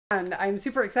And I'm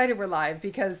super excited we're live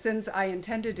because since I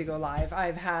intended to go live,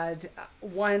 I've had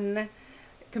one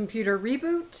computer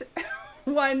reboot,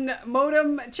 one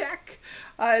modem check.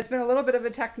 It's been a little bit of a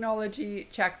technology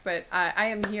check, but I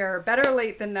am here better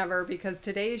late than never because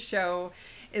today's show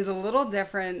is a little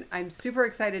different. I'm super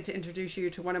excited to introduce you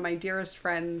to one of my dearest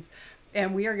friends,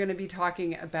 and we are going to be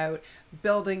talking about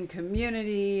building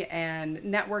community and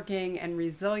networking and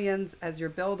resilience as you're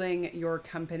building your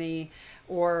company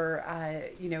or,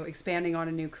 expanding on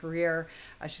a new career.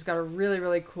 She's got a really,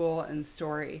 really cool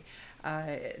story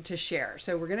to share.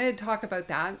 So we're going to talk about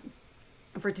that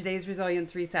for today's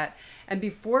Resilience Reset. And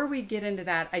before we get into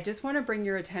that, I just want to bring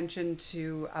your attention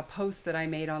to a post that I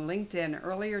made on LinkedIn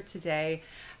earlier today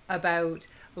about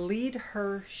Lead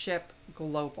Her Ship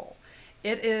Global.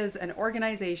 It is an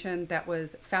organization that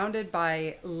was founded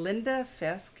by Linda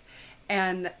Fisk.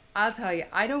 And I'll tell you,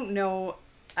 I don't know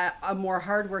a more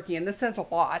hardworking, and this says a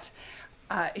lot,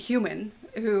 human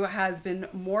who has been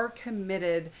more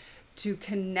committed to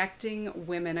connecting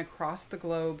women across the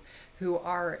globe who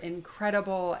are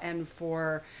incredible, and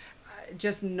for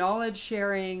just knowledge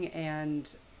sharing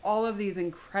and all of these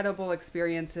incredible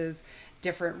experiences,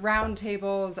 different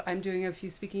roundtables. I'm doing a few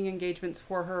speaking engagements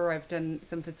for her. I've done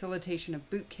some facilitation of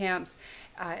boot camps,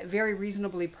 very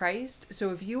reasonably priced.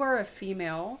 So if you are a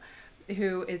female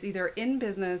who is either in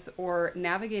business or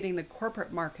navigating the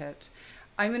corporate market,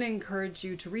 I'm going to encourage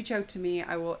you to reach out to me.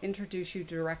 I will introduce you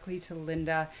directly to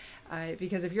Linda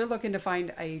because if you're looking to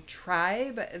find a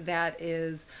tribe that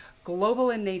is global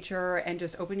in nature and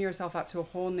just open yourself up to a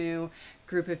whole new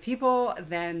group of people,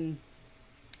 then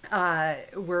I've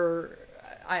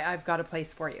got a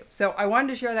place for you. So I wanted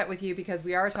to share that with you because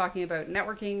we are talking about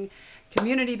networking,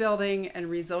 community building, and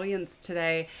resilience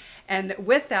today. And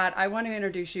with that, I want to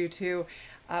introduce you to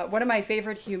one of my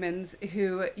favorite humans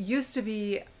who used to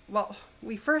be, well,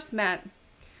 we first met,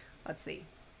 let's see,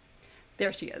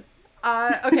 there she is.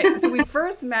 Okay, so we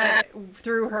first met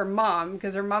through her mom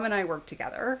because her mom and I worked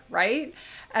together, right?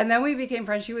 And then we became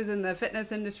friends. She was in the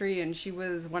fitness industry and she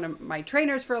was one of my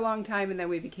trainers for a long time. And then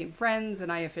we became friends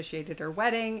and I officiated her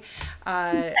wedding.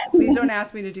 Please don't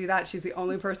ask me to do that. She's the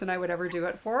only person I would ever do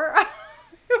it for.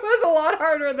 It was a lot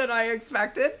harder than I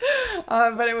expected,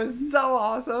 but it was so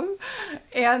awesome.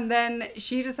 And then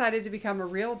she decided to become a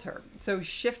realtor. So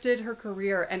shifted her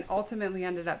career and ultimately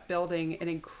ended up building an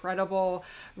incredible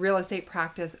real estate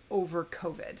practice over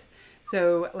COVID.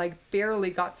 So like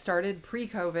barely got started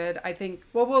pre-COVID, I think.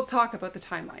 Well, we'll talk about the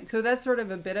timeline. So that's sort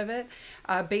of a bit of it.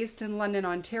 Based in London,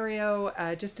 Ontario,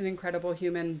 just an incredible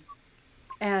human.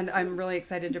 And I'm really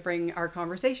excited to bring our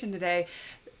conversation today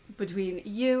between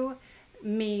you,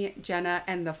 me, Jenna,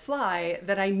 and the fly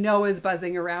that I know is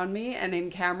buzzing around me and in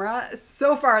camera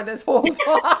so far this whole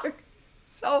talk.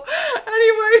 So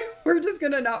anyway, we're just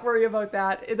going to not worry about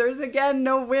that. There's again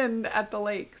no wind at the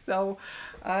lake. So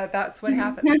that's what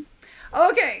happens.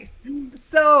 Okay.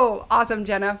 So awesome,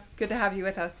 Jenna. Good to have you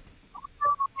with us.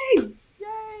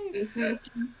 Yay.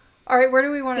 All right. Where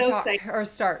do we want to talk or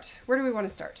start? Where do we want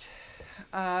to start?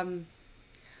 Tell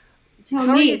how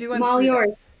me, are you doing I'm all through yours.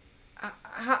 this?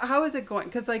 How is it going?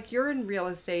 Because like you're in real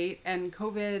estate and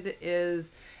COVID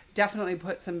is definitely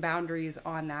put some boundaries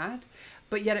on that,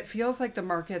 but yet it feels like the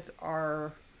markets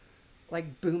are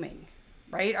like booming,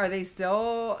 right? Are they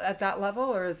still at that level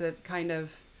or is it kind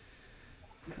of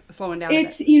slowing down a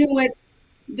bit? You know what,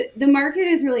 the market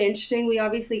is really interesting. We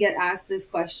obviously get asked this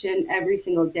question every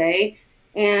single day.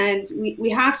 And we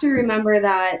have to remember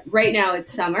that right now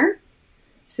it's summer.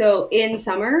 So in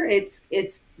summer,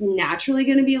 it's naturally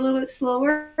going to be a little bit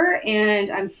slower. And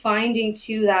I'm finding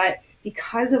too that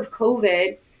because of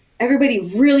COVID,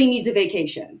 everybody really needs a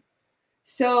vacation.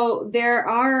 So there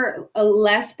are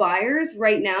less buyers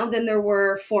right now than there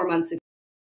were 4 months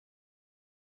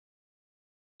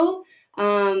ago.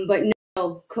 But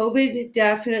no, COVID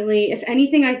definitely, if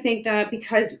anything, I think that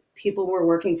because people were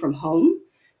working from home,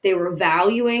 they were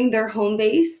valuing their home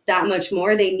base that much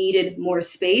more. They needed more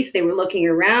space. They were looking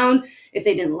around. If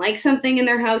they didn't like something in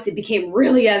their house, it became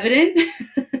really evident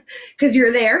because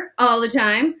you're there all the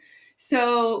time.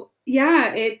 So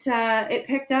yeah, it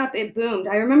picked up, it boomed.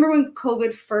 I remember when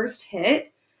COVID first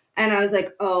hit and I was like,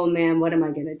 oh man, what am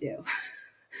I going to do?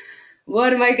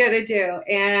 What am I going to do?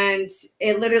 And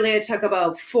it took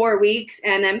about 4 weeks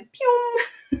and then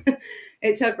pew,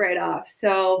 it took right off.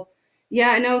 So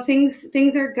yeah, no, things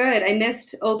are good. I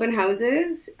missed open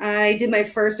houses. I did my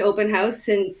first open house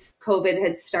since COVID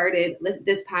had started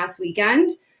this past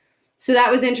weekend. So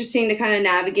that was interesting to kind of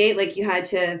navigate. Like you had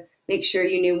to make sure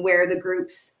you knew where the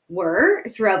groups were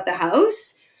throughout the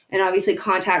house and obviously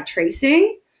contact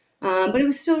tracing. But it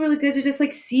was still really good to just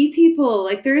like see people.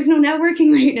 Like there is no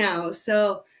networking right now.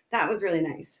 So that was really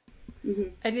nice. Mm-hmm.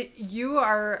 And you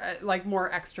are like more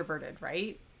extroverted,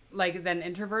 right? Like than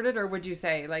introverted, or would you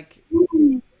say like,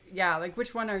 yeah, like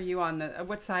which one are you on the,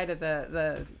 what side of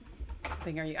the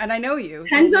thing are you? And I know you, so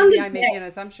Depends on maybe the I'm day. making an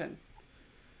assumption.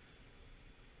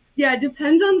 Yeah, it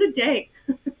depends on the day.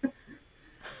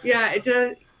 Yeah,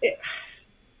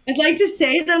 I'd like to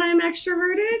say that I'm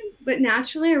extroverted, but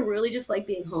naturally I really just like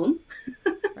being home.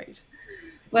 Right. Yeah,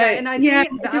 But and I yeah,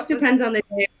 think it just that was depends on the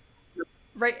day.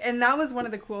 right, and that was one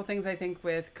of the cool things I think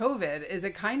with COVID is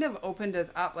it kind of opened us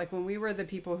up. Like when we were the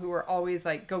people who were always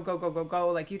like go go go go go,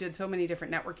 like you did so many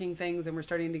different networking things, and we're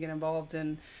starting to get involved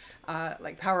in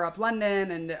like Power Up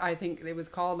London, and I think it was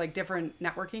called like different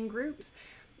networking groups,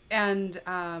 and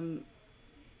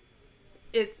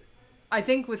it's I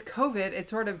think with COVID it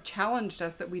sort of challenged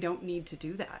us that we don't need to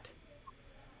do that,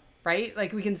 right?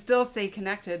 Like we can still stay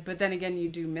connected, but then again you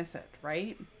do miss it,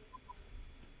 right?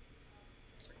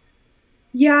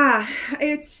 Yeah,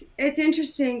 it's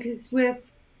interesting because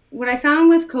with what I found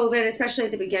with COVID, especially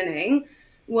at the beginning,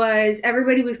 was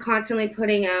everybody was constantly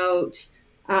putting out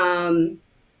um,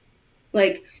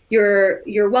 like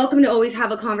you're welcome to always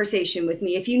have a conversation with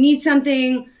me. If you need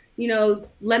something,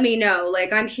 let me know.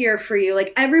 Like I'm here for you.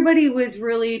 Like everybody was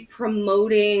really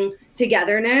promoting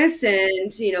togetherness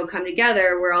and, come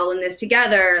together. We're all in this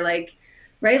together. Like,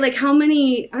 right? Like how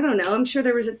many, I don't know, I'm sure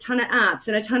there was a ton of apps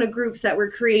and a ton of groups that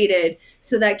were created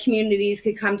so that communities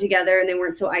could come together and they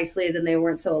weren't so isolated and they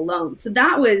weren't so alone. So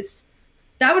that was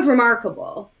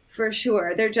remarkable for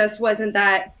sure. There just wasn't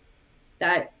that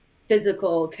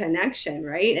physical connection,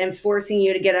 right? And forcing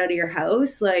you to get out of your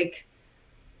house. Like,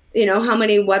 how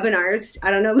many webinars,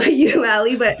 I don't know about you,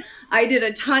 Allie, but I did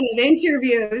a ton of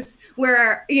interviews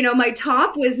where, my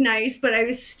top was nice, but I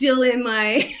was still in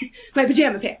my my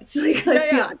pajama pants. Like, let's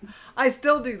be honest. I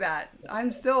still do that.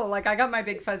 I'm still like, I got my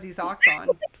big fuzzy socks on.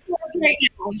 That's right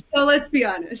now. So let's be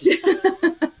honest.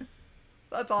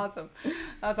 That's awesome.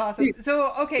 That's awesome.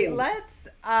 So, okay, let's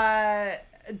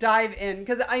dive in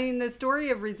because I mean, the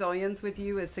story of resilience with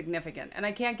you is significant, and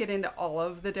I can't get into all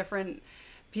of the different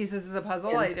pieces of the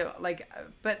puzzle. Yeah. I don't like,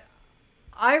 but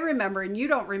I remember, and you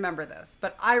don't remember this,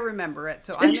 but I remember it.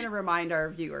 So I'm going to remind our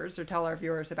viewers or tell our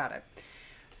viewers about it.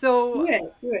 So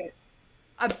do it.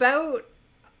 About,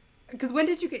 because when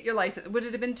did you get your license? Would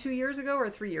it have been 2 years ago or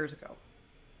 3 years ago?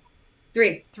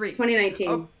 Three. 2019.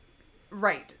 Oh,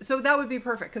 right. So that would be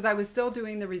perfect because I was still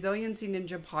doing the Resiliency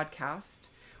Ninja podcast,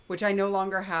 which I no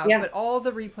longer have, but all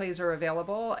the replays are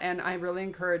available. And I really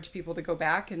encourage people to go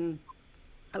back and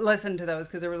listen to those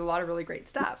because there was a lot of really great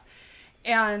stuff.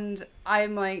 And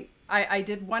I'm like, I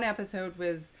did one episode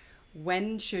was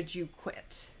when should you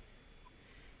quit?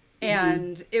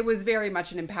 And it was very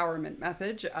much an empowerment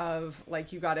message of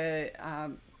like, you got to,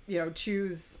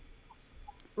 choose,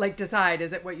 like decide,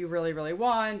 is it what you really, really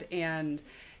want? And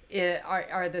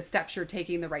are the steps you're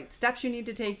taking the right steps you need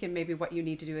to take? And maybe what you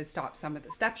need to do is stop some of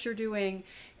the steps you're doing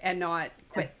and not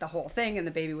quit the whole thing and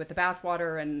the baby with the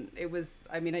bathwater. And it was,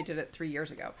 I mean, I did it 3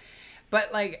 years ago,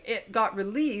 but like it got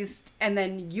released and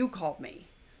then you called me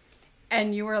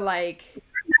and you were like,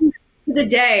 the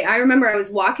day I remember I was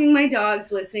walking my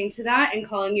dogs listening to that and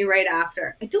calling you right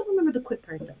after. I don't remember the quit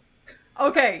part though.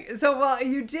 Okay. So, well,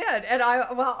 you did. And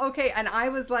okay. And I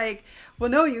was like, well,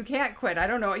 no, you can't quit. I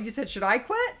don't know. You said, should I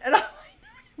quit? And I'm like,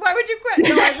 why would you quit?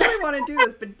 No, I really want to do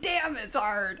this, but damn, it's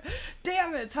hard.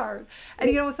 Damn, it's hard. And,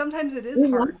 sometimes it is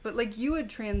hard, but like you had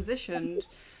transitioned.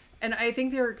 And I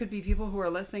think there could be people who are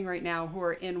listening right now who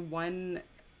are in one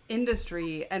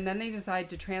industry and then they decide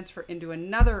to transfer into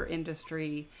another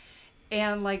industry.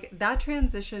 And like that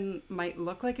transition might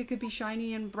look like it could be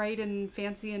shiny and bright and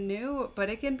fancy and new, but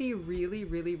it can be really,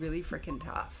 really, really freaking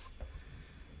tough.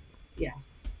 Yeah.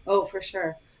 Oh, for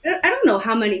sure. I don't know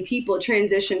how many people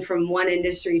transition from one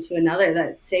industry to another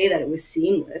that say that it was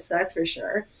seamless. That's for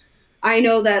sure. I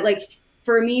know that like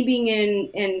for me being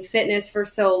in fitness for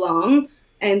so long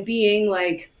and being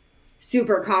like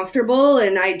super comfortable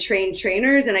and I trained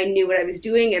trainers and I knew what I was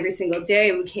doing every single day,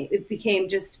 it became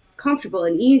just comfortable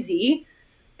and easy.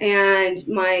 And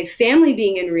my family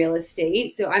being in real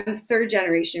estate, so I'm a third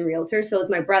generation realtor, so is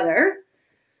my brother.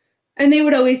 And they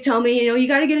would always tell me, you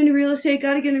got to get into real estate,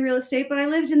 got to get into real estate. But I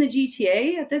lived in the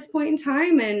GTA at this point in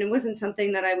time, and it wasn't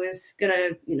something that I was going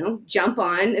to, jump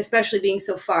on, especially being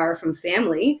so far from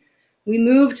family. We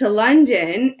moved to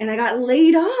London and I got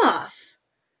laid off.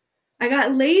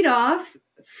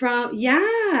 From,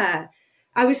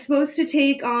 I was supposed to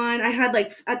take on, I had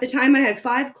like, at the time I had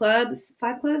five clubs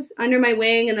under my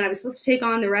wing. And then I was supposed to take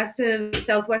on the rest of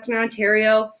Southwestern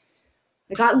Ontario.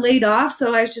 I got laid off.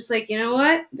 So I was just like, you know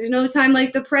what? There's no time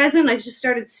like the present. I just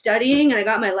started studying and I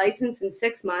got my license in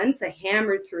 6 months. I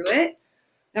hammered through it.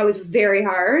 That was very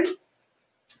hard.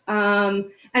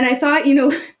 And I thought,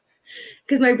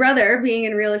 because my brother being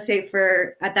in real estate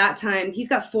for, at that time, he's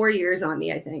got 4 years on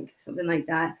me, I think, something like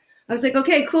that. I was like,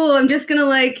 okay, cool. I'm just going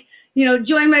to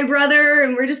join my brother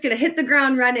and we're just going to hit the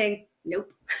ground running.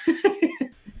 Nope.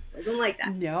 Wasn't like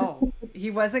that. No,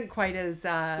 he wasn't quite as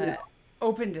No.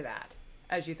 open to that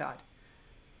as you thought.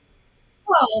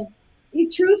 Well,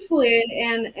 truthfully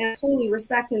and totally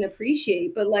respect and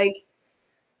appreciate, but like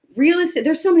real estate,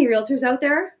 there's so many realtors out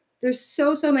there. There's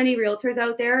so many realtors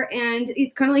out there, and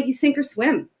it's kind of like you sink or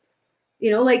swim.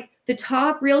 Like the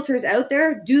top realtors out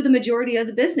there do the majority of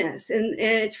the business, and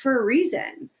it's for a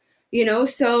reason.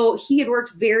 So he had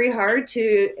worked very hard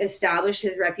to establish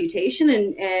his reputation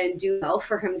and do well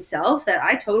for himself, that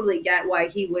I totally get why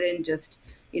he wouldn't just,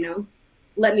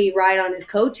 let me ride on his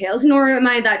coattails, nor am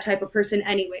I that type of person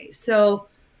anyway. So,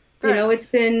 it's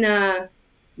been,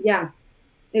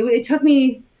 it took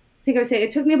me, I think I would say it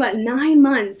took me about 9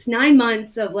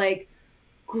 months of like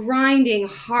grinding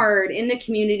hard in the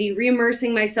community,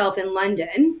 re-immersing myself in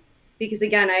London, because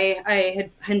again, I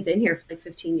hadn't been here for like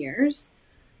 15 years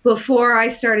before I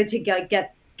started to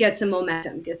get some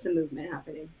momentum, get some movement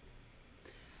happening.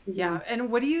 Yeah.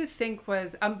 And what do you think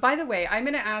was, by the way, I'm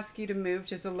going to ask you to move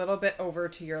just a little bit over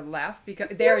to your left, because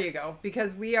there you go,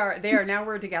 because now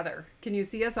we're together. Can you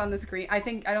see us on the screen? I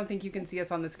don't think you can see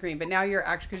us on the screen, but now you're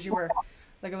actually, because you were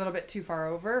like a little bit too far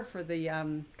over for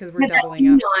the, because we're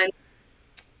doubling up.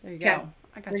 There you go. Okay.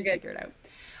 I got you figured out.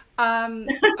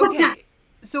 Okay.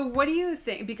 So what do you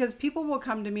think? Because people will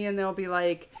come to me and they'll be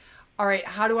like, all right,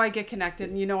 how do I get connected?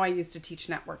 And I used to teach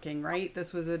networking, right?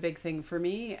 This was a big thing for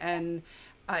me. And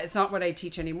it's not what I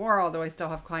teach anymore, although I still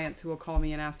have clients who will call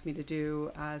me and ask me to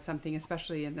do something,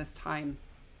 especially in this time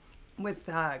with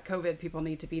COVID, people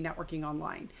need to be networking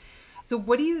online. So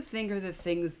what do you think are the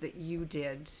things that you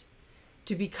did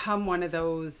to become one of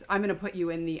those? I'm going to put you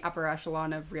in the upper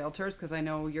echelon of realtors, because I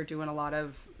know you're doing a lot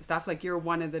of stuff. Like you're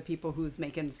one of the people who's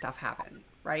making stuff happen,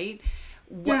 right?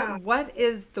 Yeah. What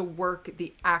is the work,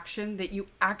 the action that you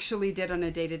actually did on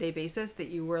a day-to-day basis that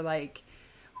you were like,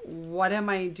 what am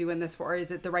I doing this for?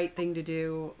 Is it the right thing to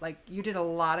do? Like you did a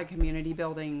lot of community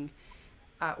building.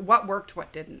 What worked,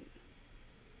 what didn't?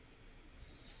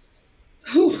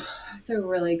 That's a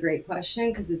really great question,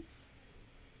 because it's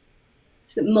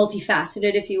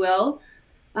multifaceted, if you will.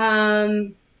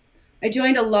 I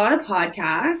joined a lot of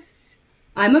podcasts.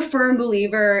 I'm a firm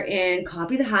believer in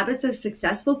copy the habits of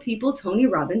successful people, Tony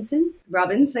Robbins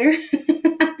there.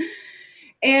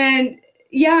 And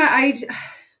yeah,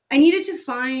 I needed to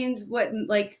find what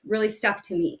like really stuck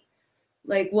to me,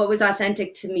 like what was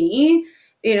authentic to me,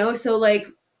 so like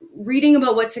reading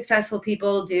about what successful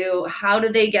people do, how do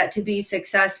they get to be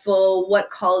successful, what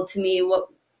called to me, what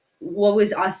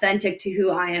was authentic to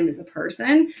who I am as a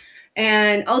person.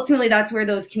 And ultimately that's where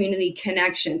those community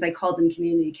connections, I called them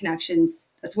community connections,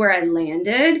 that's where I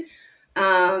landed.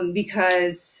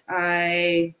 Because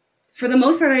for the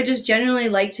most part, I just genuinely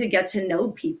like to get to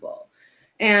know people.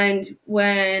 And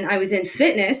when I was in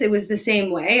fitness, it was the same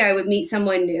way. I would meet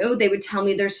someone new. They would tell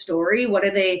me their story. What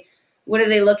are they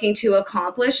looking to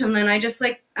accomplish? And then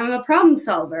I'm a problem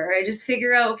solver. I just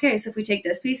figure out, okay, so if we take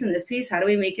this piece and this piece, how do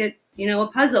we make it, a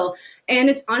puzzle? And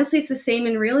it's the same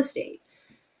in real estate.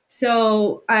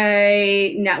 So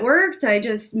I networked. I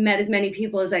just met as many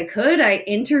people as I could. I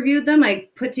interviewed them. I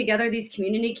put together these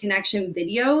community connection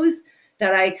videos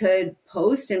that I could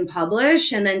post and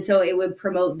publish. And then so it would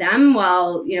promote them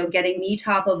while, getting me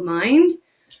top of mind.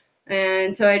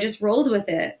 And so I just rolled with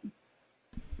it.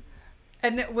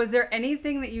 And was there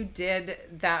anything that you did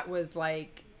that was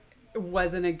like,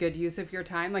 wasn't a good use of your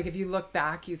time? Like if you look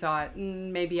back, you thought,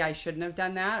 maybe I shouldn't have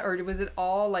done that? Or was it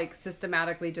all like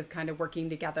systematically just kind of working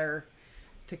together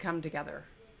to come together?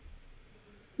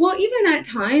 Well, even at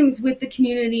times with the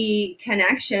community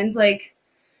connections, like,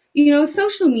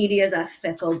 social media is a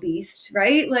fickle beast,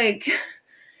 right? Like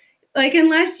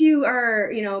unless you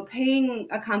are, paying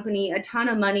a company a ton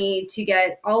of money to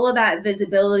get all of that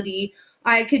visibility,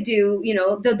 I could do,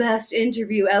 the best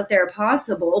interview out there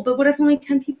possible, but what if only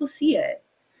 10 people see it?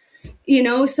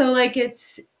 So like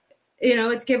it's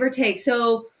give or take.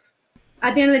 So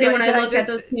at the end of the day, when I look at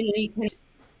those community,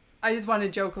 I just want to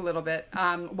joke a little bit.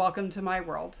 Welcome to my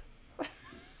world.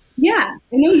 Yeah,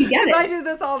 I know you get it. I do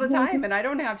this all the time and I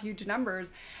don't have huge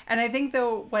numbers. And I think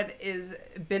though what is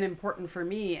been important for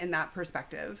me in that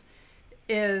perspective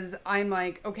is I'm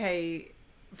like, okay,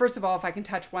 first of all, if I can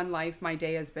touch one life, my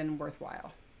day has been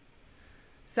worthwhile.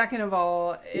 Second of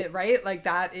all, right? Like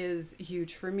that is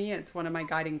huge for me. It's one of my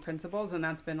guiding principles, and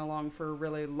that's been along for a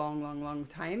really long, long, long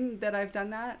time that I've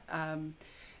done that.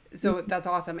 So that's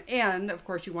awesome. And of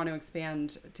course, you want to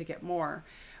expand to get more.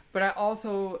 But I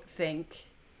also think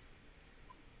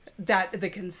that the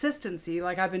consistency,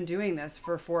 like I've been doing this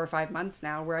for 4 or 5 months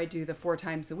now, where I do the 4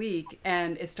 times a week,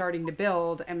 and it's starting to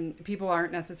build, and people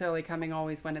aren't necessarily coming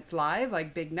always when it's live,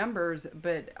 like big numbers,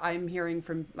 but I'm hearing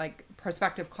from like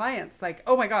prospective clients, like,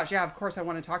 oh my gosh, yeah, of course I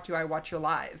want to talk to you. I watch your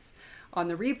lives on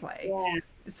the replay. Yeah.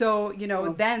 So, you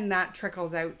know, then that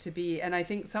trickles out to be, and I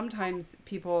think sometimes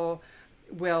people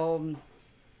will,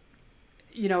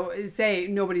 you know, say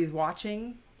nobody's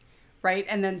watching, right?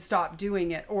 And then stop doing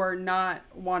it or not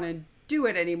want to do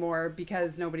it anymore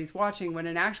because nobody's watching, when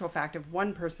in actual fact, if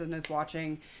one person is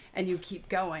watching and you keep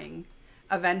going,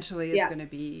 eventually it's going to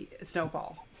be a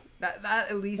snowball. That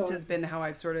at least has been how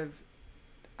I've sort of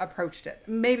approached it.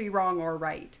 Maybe wrong or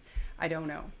right. I don't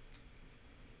know.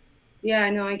 Yeah,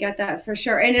 no, I get that for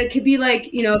sure. And it could be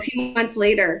like, you know, a few months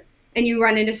later and you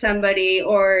run into somebody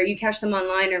or you catch them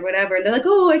online or whatever. And they're like,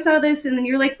 oh, I saw this. And then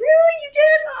you're like, really? You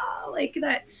did? Oh, like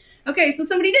that. Okay, so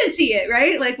somebody did see it,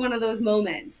 right? Like one of those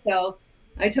moments. So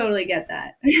I totally get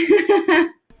that.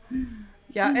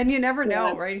 Yeah, and you never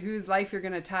know, right, whose life you're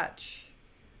going to touch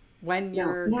when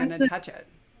you're going to touch it.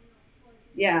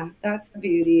 Yeah, that's the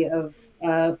beauty of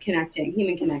connecting,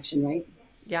 human connection, right?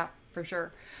 Yeah, for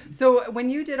sure. So when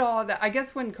you did all of that, I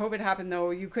guess when COVID happened, though,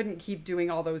 you couldn't keep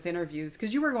doing all those interviews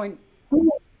because you were going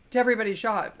to everybody's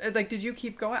shop. Like, did you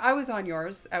keep going? I was on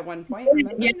yours at one point,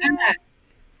 remember? Yeah.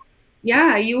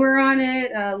 Yeah, you were on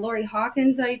it. Lori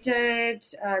Hawkins, I did.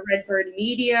 Redbird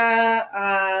Media,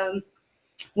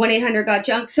 1-800 Got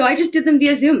Junk. So I just did them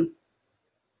via Zoom.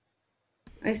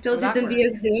 I still did them via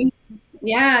Zoom.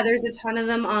 Yeah, there's a ton of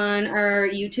them on our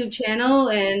YouTube channel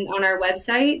and on our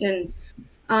website. And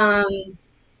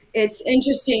it's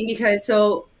interesting because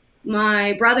so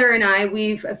my brother and I,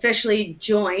 we've officially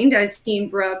joined as Team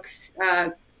Brooks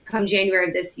come January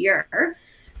of this year.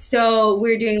 So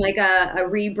we're doing like a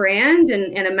rebrand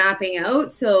and a mapping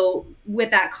out. So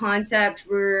with that concept,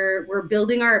 we're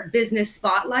building our business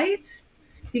spotlights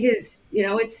because, you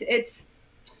know, it's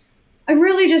I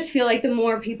really just feel like the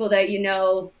more people that you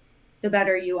know, the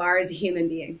better you are as a human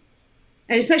being.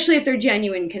 And especially if they're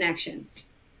genuine connections,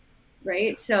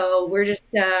 right? So we're just,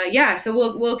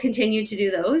 so we'll continue to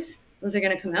do those. Those are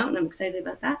going to come out and I'm excited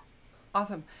about that.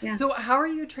 Awesome. Yeah. So how are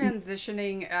you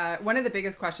transitioning? One of the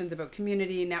biggest questions about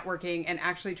community networking and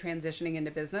actually transitioning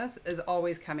into business is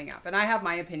always coming up. And I have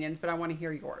my opinions, but I want to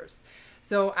hear yours.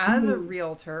 So as a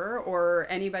realtor or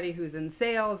anybody who's in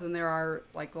sales, and there are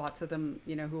like lots of them,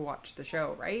 you know, who watch the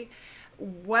show, right?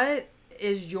 What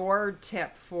is your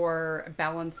tip for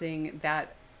balancing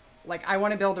that? Like, I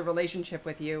want to build a relationship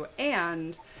with you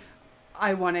and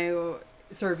I want to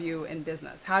serve you in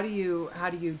business. How do you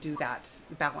do that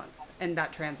balance and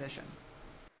that transition?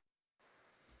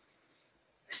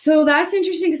 So that's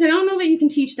interesting because I don't know that you can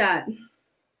teach that.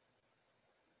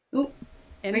 Oh,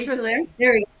 interesting. Are you still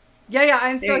there? We go. Yeah,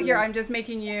 I'm still here. I'm just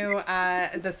making you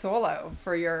the solo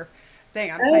for your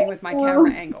thing. I'm playing with my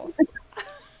camera angles.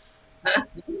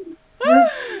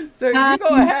 So you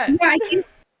go ahead. Yeah, I think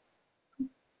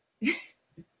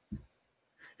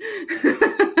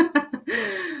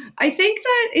I think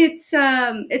that it's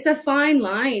a fine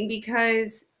line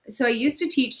because so I used to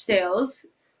teach sales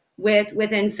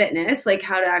within fitness, like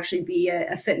how to actually be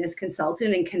a fitness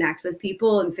consultant and connect with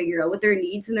people and figure out what their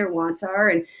needs and their wants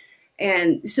are.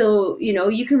 And so, you know,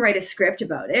 you can write a script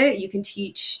about it. You can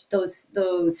teach those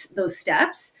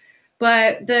steps,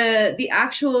 but the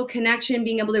actual connection,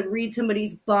 being able to read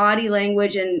somebody's body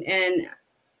language and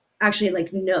actually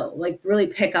like really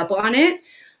pick up on it.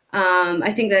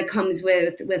 I think that comes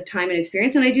with time and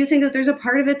experience. And I do think that there's a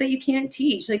part of it that you can't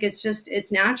teach. Like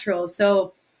it's natural.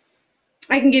 So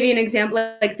I can give you an example.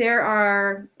 Like there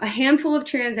are a handful of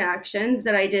transactions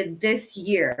that I did this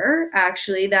year,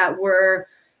 actually, that were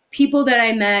people that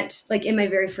I met like in my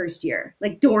very first year,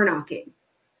 like door knocking.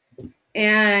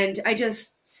 And I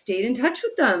just stayed in touch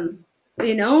with them.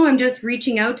 You know, I'm just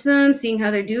reaching out to them, seeing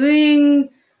how they're doing,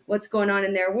 what's going on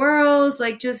in their world,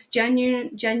 like just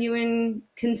genuine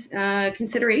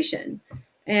consideration.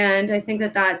 And I think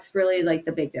that that's really like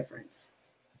the big difference.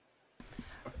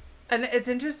 And it's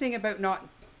interesting about not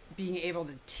being able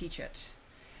to teach it.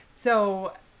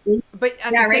 So, but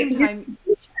at the same time,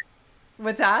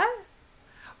 what's that?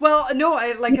 Well, no,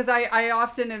 because I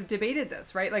often have debated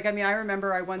this, right? Like, I mean, I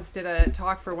remember I once did a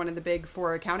talk for one of the big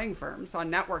 4 accounting firms on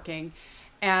networking.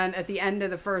 And at the end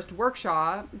of the first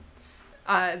workshop,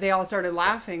 they all started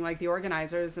laughing, like the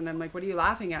organizers. And I'm like, what are you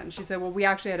laughing at? And she said, well, we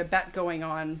actually had a bet going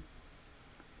on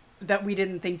that we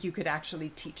didn't think you could actually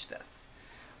teach this,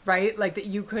 right? Like that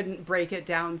you couldn't break it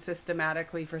down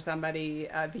systematically for somebody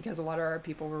because a lot of our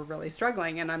people were really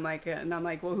struggling. And I'm like,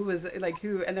 well, who was like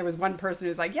who? And there was one person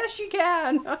who's like, yes, you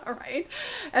can, right?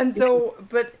 And so,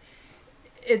 but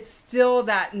it's still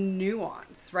that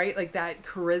nuance, right? Like that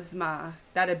charisma,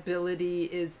 that ability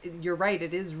is, you're right.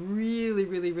 It is really,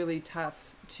 really, really tough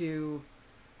to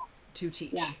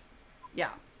teach. Yeah. Yeah.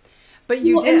 But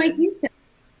you did. And like you said,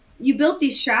 you built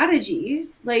these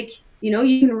strategies, like, you know,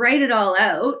 you can write it all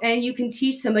out and you can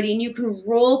teach somebody and you can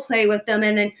role play with them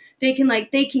and then they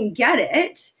can get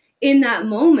it in that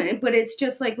moment. But it's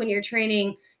just like when you're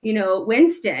training, you know,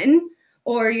 Winston,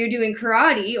 or you're doing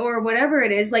karate or whatever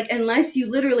it is, like, unless you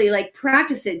literally like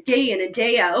practice it day in and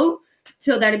day out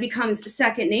so that it becomes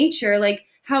second nature, like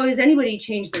how does anybody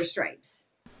change their stripes?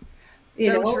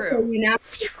 You know, true. so you now,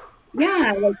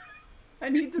 yeah, like, I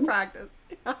need to practice.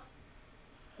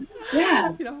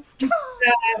 Yeah. You know,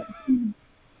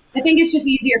 I think it's just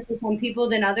easier for some people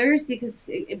than others because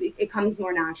it comes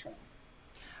more natural.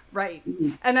 Right.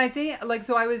 Mm-hmm. And I think, like,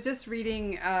 so I was just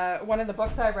reading, one of the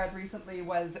books I read recently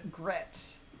was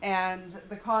Grit. And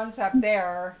the concept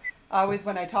there, always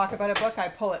when I talk about a book, I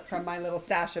pull it from my little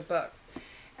stash of books.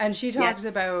 And she talks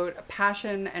about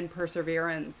passion and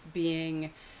perseverance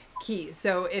being key.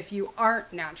 So if you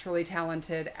aren't naturally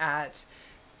talented at,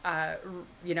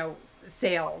 you know,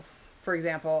 sales, for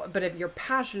example, but if you're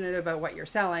passionate about what you're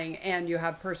selling and you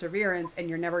have perseverance and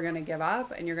you're never going to give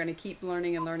up and you're going to keep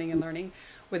learning and learning and learning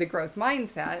with a growth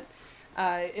mindset,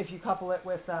 if you couple it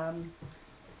with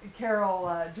Carol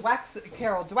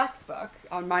Dweck's book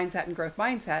on mindset and growth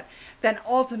mindset, then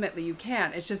ultimately you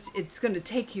can. It's just, it's going to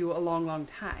take you a long, long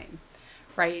time,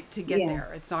 right, to get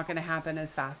there. It's not going to happen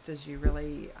as fast as you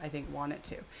really, I think, want it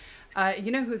to.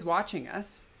 You know who's watching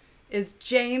us is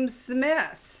James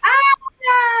Smith.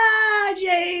 Ah,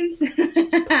 James.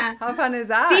 How fun is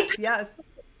that? See? Yes.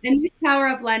 And Power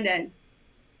Up London.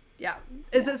 Yeah.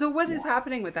 Is it, so what is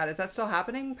happening with that? Is that still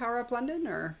happening, Power Up London,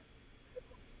 or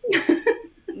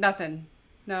nothing?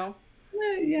 No?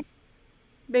 Yeah.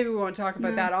 Maybe we won't talk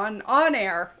about that on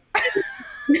air.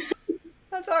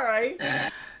 That's all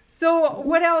right. So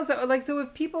what else? Like, so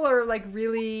if people are like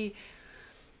really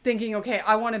thinking, okay,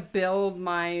 I want to build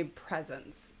my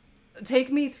presence,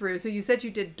 take me through. So you said you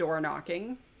did door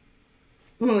knocking.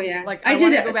 Oh yeah. Like I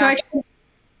did it. So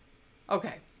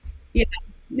okay. Yeah.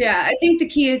 Yeah. I think the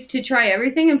key is to try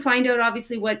everything and find out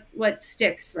obviously what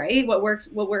sticks, right? What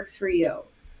works for you.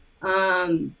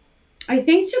 I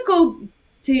think to go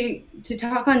to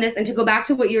talk on this and to go back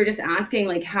to what you were just asking,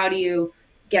 like, how do you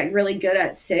get really good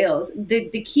at sales?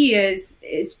 The key is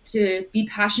to be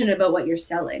passionate about what you're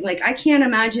selling. Like, I can't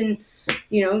imagine,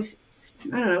 you know,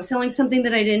 I don't know, selling something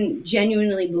that I didn't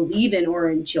genuinely believe in or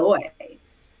enjoy.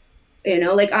 You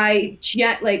know, like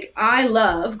I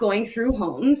love going through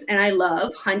homes and I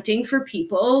love hunting for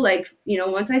people. Like, you know,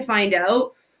 once I find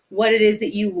out what it is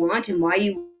that you want and why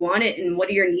you want it and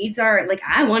what your needs are, like,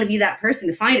 I want to be that person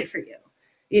to find it for you,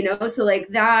 you know? So like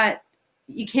that,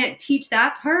 you can't teach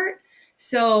that part.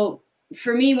 So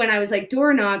for me, when I was like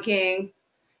door knocking,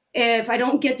 if I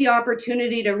don't get the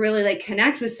opportunity to really like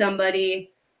connect with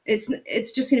somebody, it's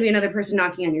just going to be another person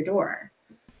knocking on your door.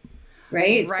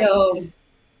 Right. So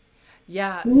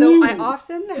yeah. So I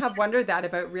often have wondered that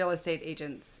about real estate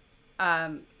agents.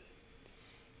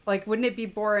 Like, wouldn't it be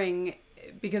boring?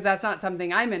 Because that's not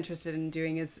something I'm interested in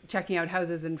doing, is checking out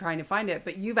houses and trying to find it.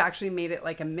 But you've actually made it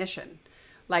like a mission.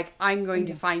 Like, I'm going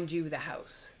to find you the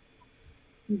house.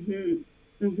 Mm-hmm.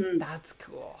 Mm-hmm. That's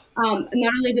cool. Not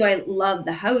only do I love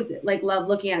the houses, like love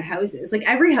looking at houses, like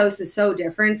every house is so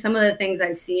different. Some of the things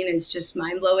I've seen is just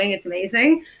mind blowing. It's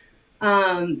amazing.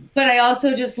 But I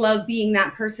also just love being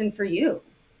that person for you,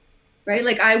 right?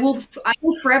 Like I will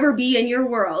forever be in your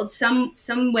world some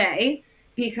way,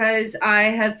 because I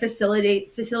have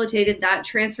facilitated that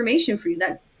transformation for you,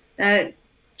 that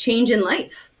change in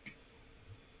life.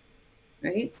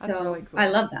 Right. That's really cool. I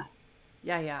love that.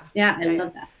 Yeah. Yeah. I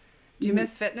love that. Do you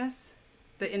miss fitness,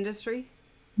 the industry?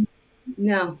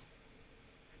 No.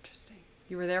 Interesting.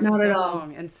 You were there for so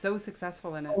long and so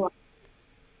successful in it.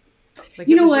 Like,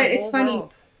 you know what? It's funny.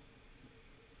 World.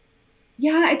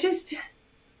 Yeah,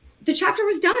 the chapter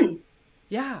was done.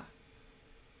 Yeah.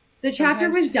 The chapter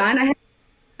was done.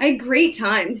 I had great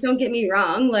times. Don't get me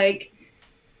wrong. Like,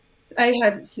 I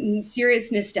had some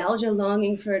serious nostalgia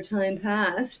longing for a time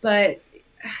past, but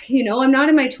you know, I'm not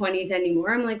in my 20s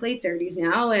anymore. I'm like late 30s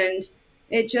now. And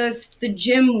the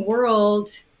gym world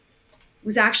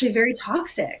was actually very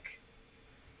toxic.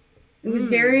 It was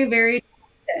very, very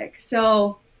hectic.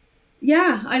 So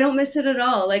yeah, I don't miss it at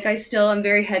all. Like I still am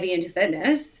very heavy into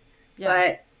fitness, Yeah.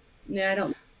 but yeah, I don't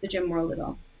miss the gym world at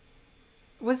all.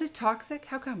 Was it toxic?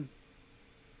 How come?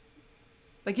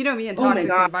 Like, you know me in Oh my toxic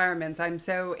God. environments, I'm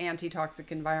so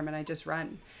anti-toxic environment, I just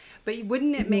run. But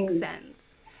wouldn't it make Mhm. sense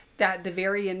that the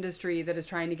very industry that is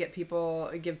trying to give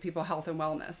people health and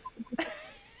wellness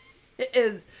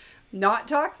is not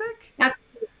toxic? That's,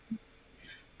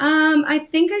 I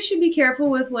think I should be careful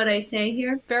with what I say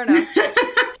here. Fair enough.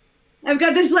 I've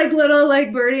got this like little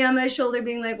like birdie on my shoulder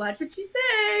being like, watch what you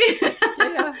say. Yeah,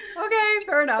 yeah. Okay,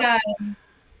 fair enough. Yeah. No,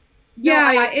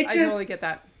 Yeah, it I totally just, get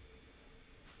that.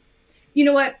 you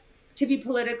know what, to be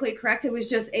politically correct, it was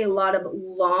just a lot of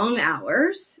long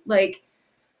hours. Like,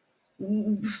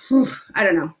 I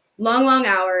don't know, long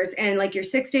hours. And like you're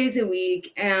 6 days a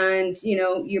week and, you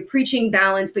know, you're preaching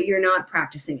balance, but you're not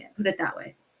practicing it. Put it that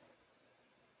way.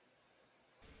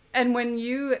 And when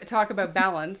you talk about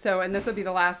balance, so, and this will be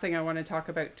the last thing I want to talk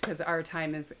about because our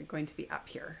time is going to be up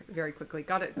here very quickly.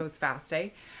 God, it goes fast, eh?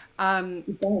 I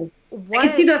can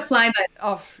see that fly by.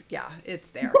 Oh, yeah, it's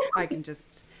there. I can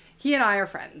just, he and I are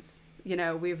friends. You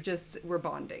know, we're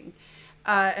bonding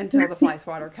until the fly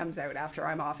swatter comes out after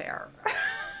I'm off air.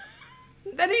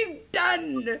 Then he's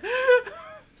done.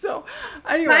 So,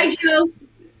 anyway. Bye, Joe.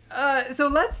 So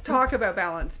let's talk about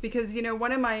balance because, you know,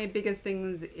 one of my biggest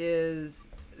things is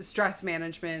stress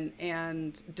management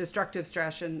and destructive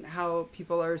stress and how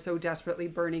people are so desperately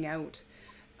burning out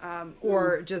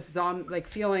or just like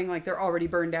feeling like they're already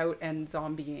burned out and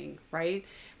zombieing, right?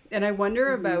 And I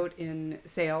wonder about in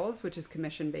sales, which is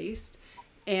commission based,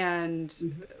 and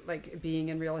like being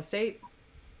in real estate,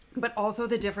 but also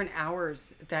the different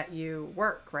hours that you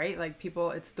work, right? Like people,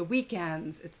 it's the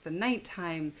weekends, it's the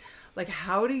nighttime. Like,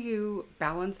 how do you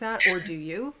balance that? Or do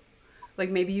you? Like,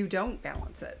 maybe you don't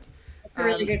balance it. That's a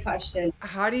really good question.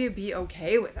 How do you be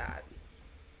okay with that?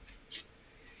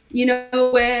 You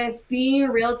know, with being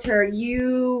a realtor,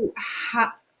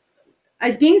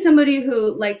 as being somebody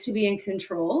who likes to be in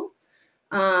control,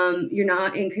 you're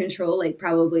not in control like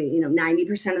probably, you know,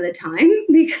 90% of the time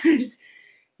because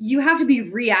you have to be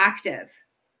reactive.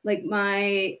 Like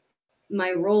my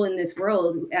role in this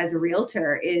world as a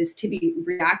realtor is to be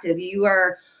reactive. You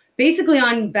are basically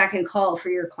on beck and call for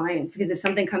your clients because if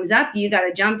something comes up, you got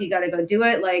to jump, you got to go do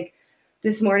it. Like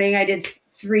this morning I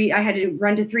had to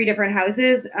run to 3 different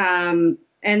houses. And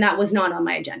that was not on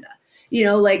my agenda. You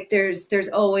know, like there's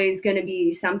always going to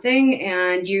be something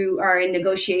and you are in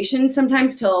negotiations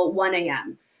sometimes till 1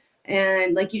 a.m.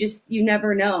 And like, you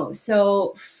never know.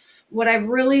 So what I've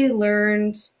really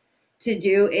learned to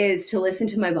do is to listen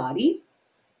to my body.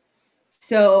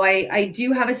 So I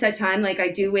do have a set time. Like I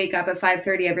do wake up at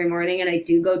 5:30 every morning and I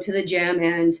do go to the gym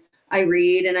and I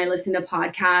read and I listen to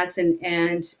podcasts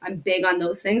and I'm big on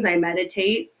those things. I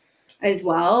meditate as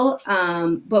well.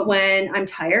 But when I'm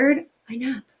tired, I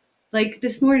nap like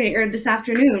this morning or this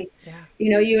afternoon. Yeah.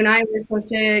 You know, you and I were supposed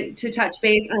to touch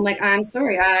base. I'm like, I'm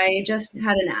sorry, I just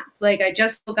had a nap. Like I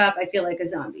just woke up. I feel like a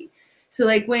zombie. So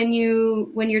like when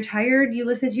you're tired, you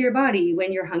listen to your body.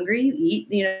 When you're hungry, you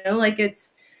eat, you know, like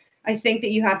I think that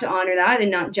you have to honor that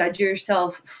and not judge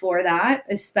yourself for that,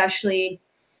 especially,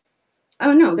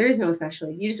 oh no, there is no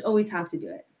especially. You just always have to do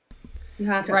it. You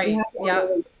have to. Right. You have to Yeah.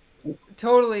 honor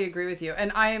Totally agree with you.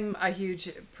 And I'm a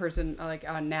huge person like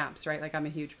on naps, right? Like I'm a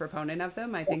huge proponent of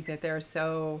them. I think that they're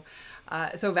so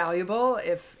valuable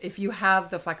if you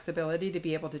have the flexibility to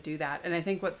be able to do that. And I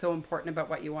think what's so important about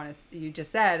what you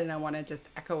just said, and I want to just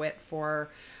echo it for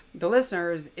the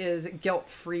listeners, is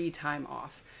guilt-free time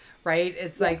off. Right?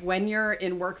 It's like when you're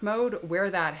in work mode, wear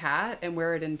that hat and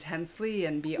wear it intensely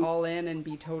and be all in and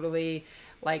be totally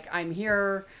like, I'm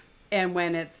here. And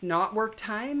when it's not work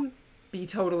time, be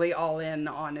totally all in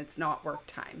on it's not work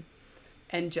time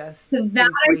and just so that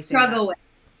I struggle with.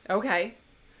 Okay.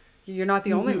 You're not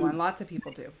the only one. Lots of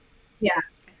people do. Yeah.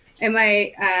 And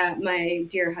my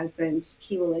dear husband,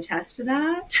 he will attest to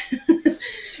that.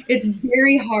 It's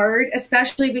very hard,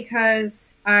 especially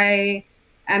because my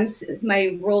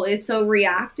role is so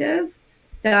reactive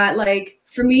that like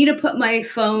for me to put my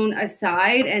phone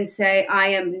aside and say, I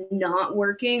am not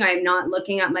working, I'm not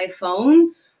looking at my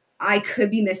phone, I could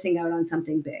be missing out on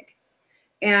something big.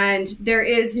 And there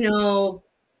is no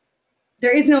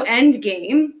end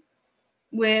game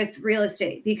with real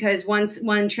estate because once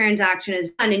one transaction is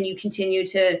done and you continue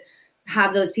to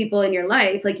have those people in your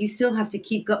life, like you still have to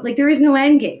keep going. Like there is no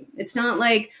end game. It's not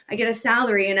like I get a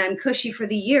salary and I'm cushy for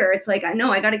the year. It's like, I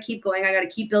know I got to keep going. I got to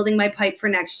keep building my pipe for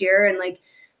next year. And like,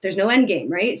 there's no end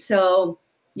game, right? So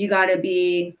you got to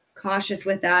be cautious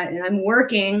with that. And I'm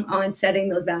working on setting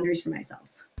those boundaries for myself.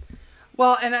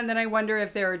 Well, and then I wonder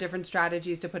if there are different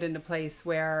strategies to put into place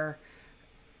where,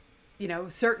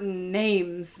 certain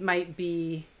names might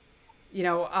be,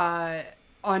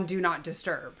 on do not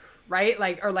disturb, right?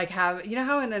 Like, or like have,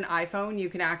 how in an iPhone you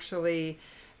can actually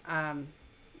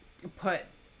put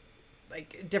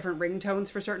like different ringtones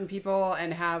for certain people,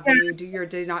 and have, when you do your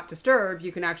do not disturb,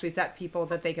 you can actually set people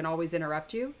that they can always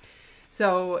interrupt you.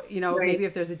 So, Right. maybe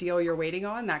if there's a deal you're waiting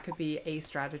on, that could be a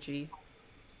strategy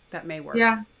that may work.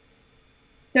 Yeah.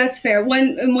 That's fair.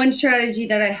 One strategy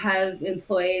that I have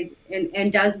employed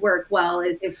and does work well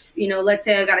is if, let's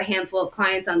say I got a handful of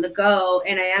clients on the go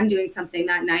and I am doing something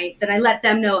that night, then I let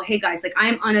them know, hey guys, like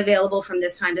I'm unavailable from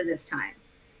this time to this time.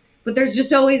 But there's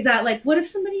just always that, like, what if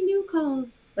somebody new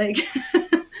calls? Like,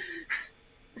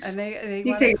 and they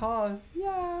you want to figure, call.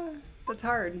 Yeah, that's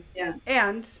hard. yeah.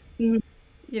 And, Mhm.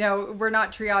 we're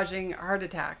not triaging heart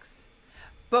attacks,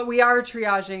 but we are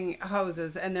triaging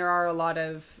hoses, and there are a lot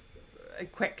of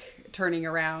quick turning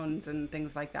arounds and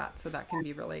things like that. So that can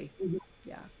be really,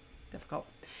 yeah, difficult.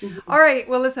 All right.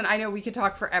 Well, listen, I know we could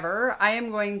talk forever. I am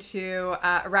going to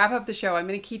wrap up the show. I'm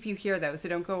going to keep you here though, so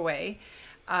don't go away.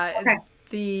 Okay.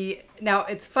 Now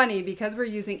it's funny because we're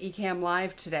using Ecamm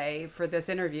Live today for this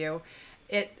interview,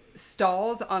 it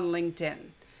stalls on LinkedIn.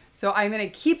 So I'm going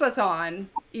to keep us on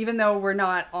even though we're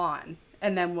not on,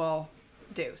 and then we'll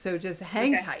do. So just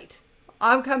hang Okay. tight.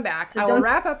 I'll come back. So I will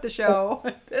wrap up the show.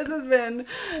 This has been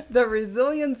the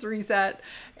Resilience Reset.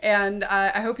 And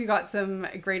I hope you got some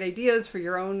great ideas for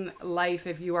your own life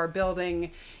if you are building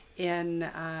in,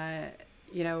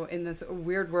 in this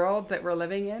weird world that we're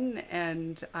living in.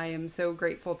 And I am so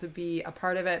grateful to be a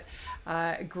part of it.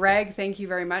 Greg, thank you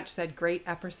very much. Said great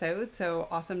episode. So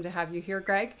awesome to have you here,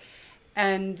 Greg.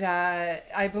 And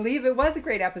I believe it was a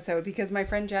great episode because my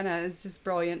friend Jenna is just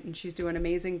brilliant and she's doing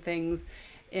amazing things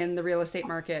in the real estate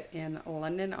market in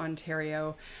London,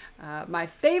 Ontario. My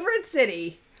favorite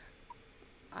city.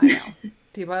 I know.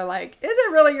 People are like, is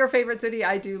it really your favorite city?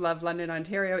 I do love London,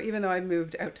 Ontario, even though I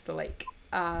moved out to the lake.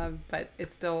 But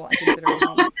it's still, I consider it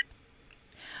home.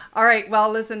 All right. Well,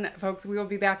 listen, folks, we will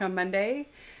be back on Monday.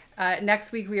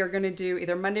 Next week, we are going to do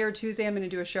either Monday or Tuesday. I'm going to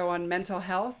do a show on mental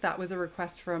health. That was a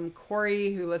request from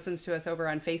Corey, who listens to us over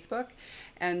on Facebook.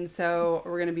 And so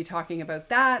we're going to be talking about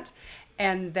that.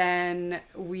 And then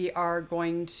we are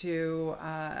going to,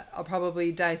 I'll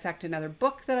probably dissect another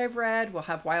book that I've read. We'll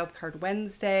have Wildcard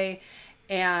Wednesday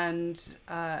and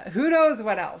who knows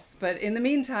what else. But in the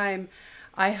meantime,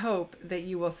 I hope that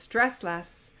you will stress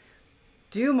less,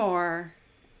 do more,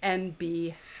 and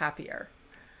be happier.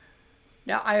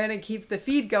 Now, I'm going to keep the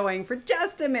feed going for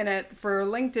just a minute for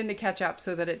LinkedIn to catch up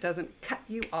so that it doesn't cut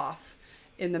you off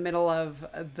in the middle of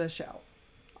the show.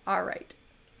 All right.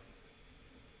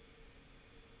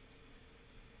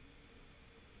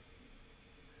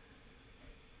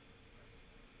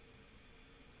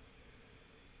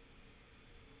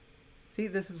 See,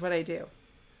 this is what I do.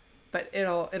 But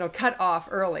it'll cut off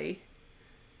early.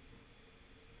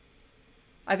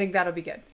 I think that'll be good.